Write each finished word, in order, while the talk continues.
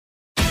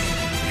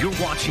You're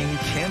watching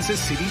Kansas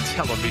City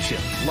Television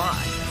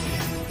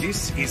live.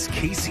 This is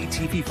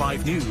KCTV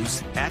 5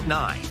 News at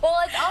 9. Well,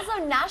 it's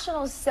also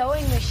National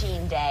Sewing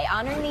Machine Day,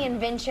 honoring the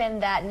invention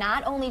that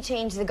not only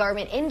changed the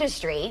garment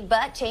industry,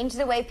 but changed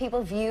the way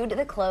people viewed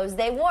the clothes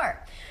they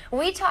wore.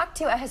 We talked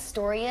to a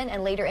historian,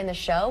 and later in the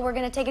show, we're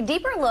going to take a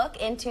deeper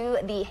look into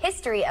the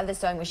history of the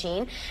sewing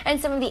machine and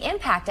some of the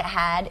impact it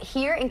had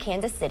here in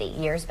Kansas City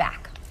years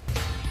back.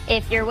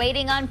 If you're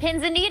waiting on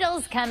pins and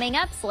needles, coming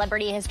up,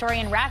 celebrity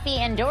historian Raffi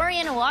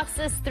Andonian walks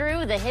us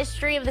through the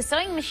history of the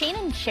sewing machine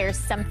and shares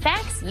some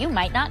facts you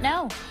might not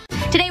know.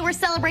 Today, we're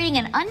celebrating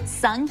an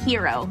unsung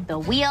hero. The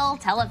wheel,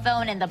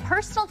 telephone, and the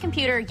personal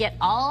computer get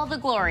all the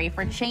glory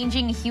for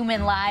changing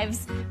human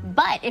lives.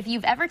 But if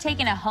you've ever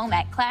taken a home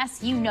ec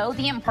class, you know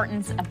the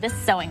importance of the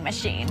sewing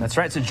machine. That's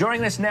right. So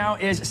joining us now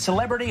is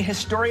celebrity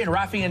historian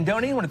Raffi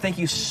Andonian. I want to thank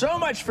you so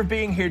much for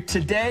being here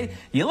today.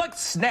 You look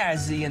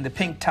snazzy in the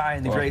pink tie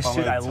and the gray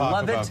suit. I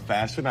love it. About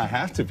fashion, I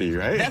have to be,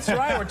 right? That's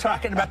right. We're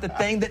talking about the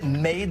thing that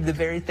made the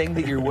very thing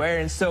that you're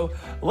wearing. So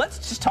let's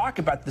just talk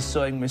about the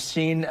sewing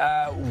machine.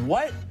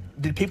 What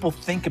did people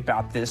think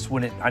about this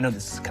when it, I know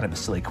this is kind of a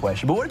silly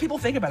question, but what did people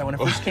think about it when it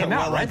first came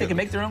out, right? They could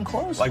make their own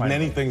clothes. Like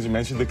many things, you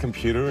mentioned the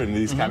computer and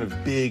these kind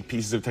of big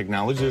pieces of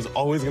technology. There's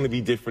always going to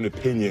be different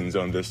opinions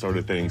on this sort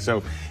of thing.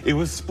 So it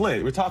was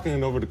split. We're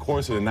talking over the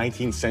course of the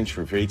 19th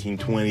century, for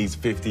 1820s,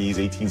 50s,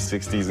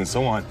 1860s, and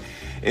so on.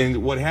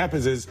 And what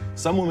happens is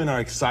some women are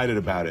excited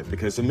about it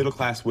because the middle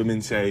class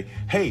women say,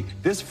 hey,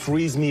 this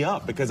frees me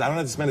up because I don't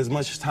have to spend as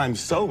much time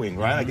sewing,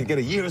 right? I can get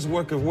a year's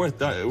work of work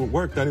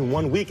done in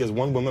 1 week, as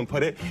one woman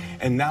put it.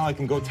 And now I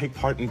can go take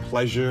part in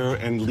pleasure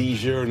and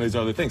leisure and these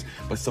other things.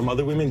 But some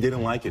other women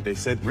didn't like it. They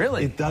said,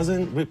 really? It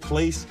doesn't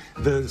replace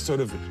the sort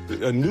of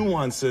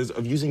nuances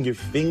of using your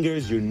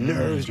fingers, your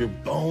nerves, your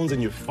bones,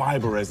 and your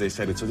fiber, as they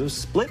said it. So there's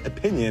split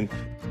opinion.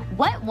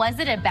 What was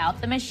it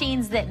about the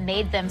machines that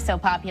made them so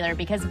popular?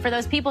 Because for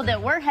those people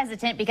that were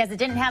hesitant because it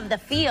didn't have the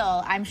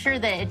feel, I'm sure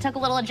that it took a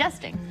little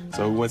adjusting.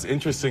 So what's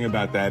interesting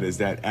about that is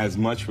that as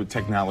much with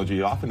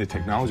technology, often the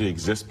technology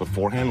exists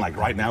beforehand. Like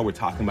right now we're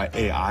talking about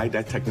AI.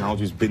 That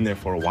technology's been there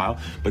for a while,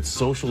 but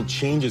social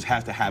changes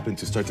have to happen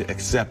to start to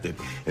accept it.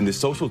 And the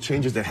social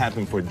changes that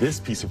happen for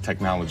this piece of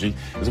technology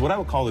is what I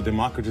would call the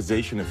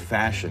democratization of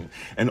fashion.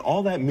 And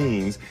all that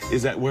means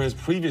is that whereas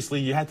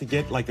previously you had to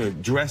get like a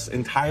dress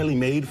entirely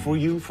made for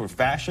you for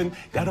fashion,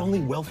 that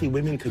only wealthy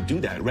women could do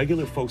that.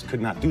 Regular folks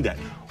could not do that.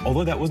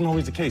 Although that wasn't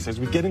always the case.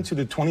 As we get into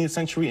the 20th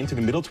century, into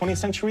the middle 20th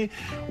century,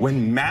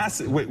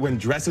 when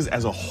dresses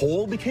as a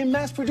whole became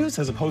mass-produced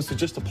as opposed to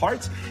just the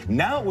parts,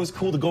 now it was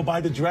cool to go buy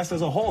the dress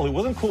as a whole. It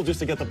wasn't cool just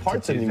to get the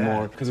parts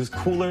anymore because it's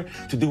cooler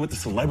to do what the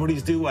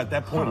celebrities do at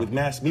that point with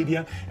mass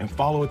media and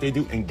follow what they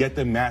do and get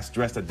the mass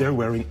dress that they're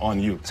wearing on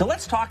you. So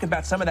let's talk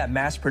about some of that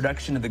mass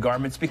production of the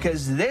garments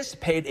because this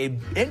played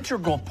an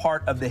integral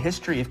part of the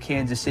history of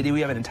Kansas City.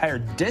 We have an entire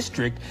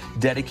district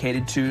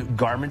dedicated to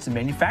garments and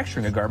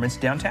manufacturing of garments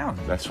downtown.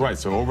 That's right.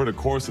 So over the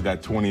course of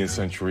that 20th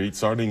century,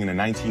 starting in the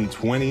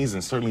 1920s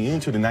and certainly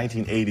into the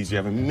 1980s, you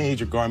have a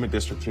major garment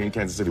district here in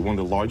Kansas City, one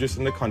of the largest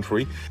in the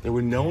country. They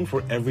were known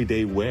for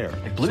everyday wear.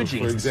 Like blue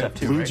jeans and stuff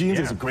too, Blue jeans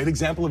is a great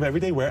example of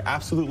everyday wear,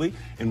 absolutely.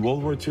 In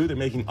World War II, they're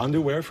making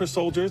underwear for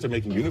soldiers. They're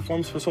making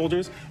uniforms for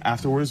soldiers.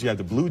 Afterwards, you have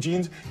the blue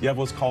jeans. You have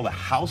what's called a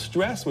house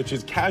dress, which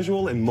is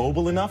casual and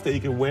mobile enough that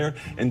you can wear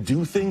and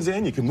do things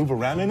in. You can move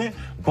around in it,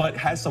 but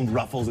has some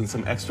ruffles and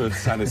some extra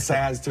kind of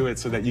sass to it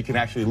so that you can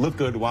actually look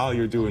good while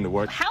you're doing the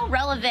work. How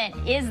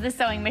relevant is the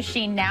sewing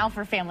machine now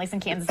for families in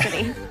Kansas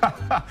City?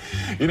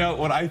 You know,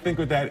 what I think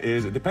with that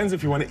is, it depends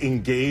if you want to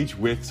engage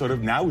with sort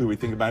of, now we would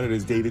think about it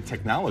as dated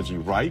technology,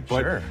 right?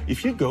 But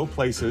if you go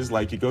places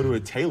like you go to a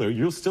tailor,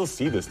 you'll still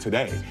see this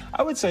today.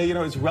 I would say, you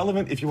know, it's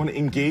relevant if you want to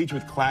engage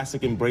with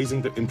classic,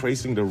 embracing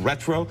the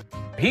retro.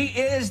 He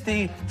is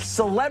the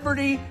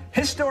celebrity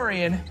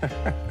historian.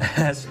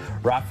 That's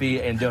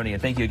Raffi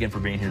Andonian. Thank you again for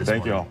being here this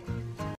morning. Thank you all.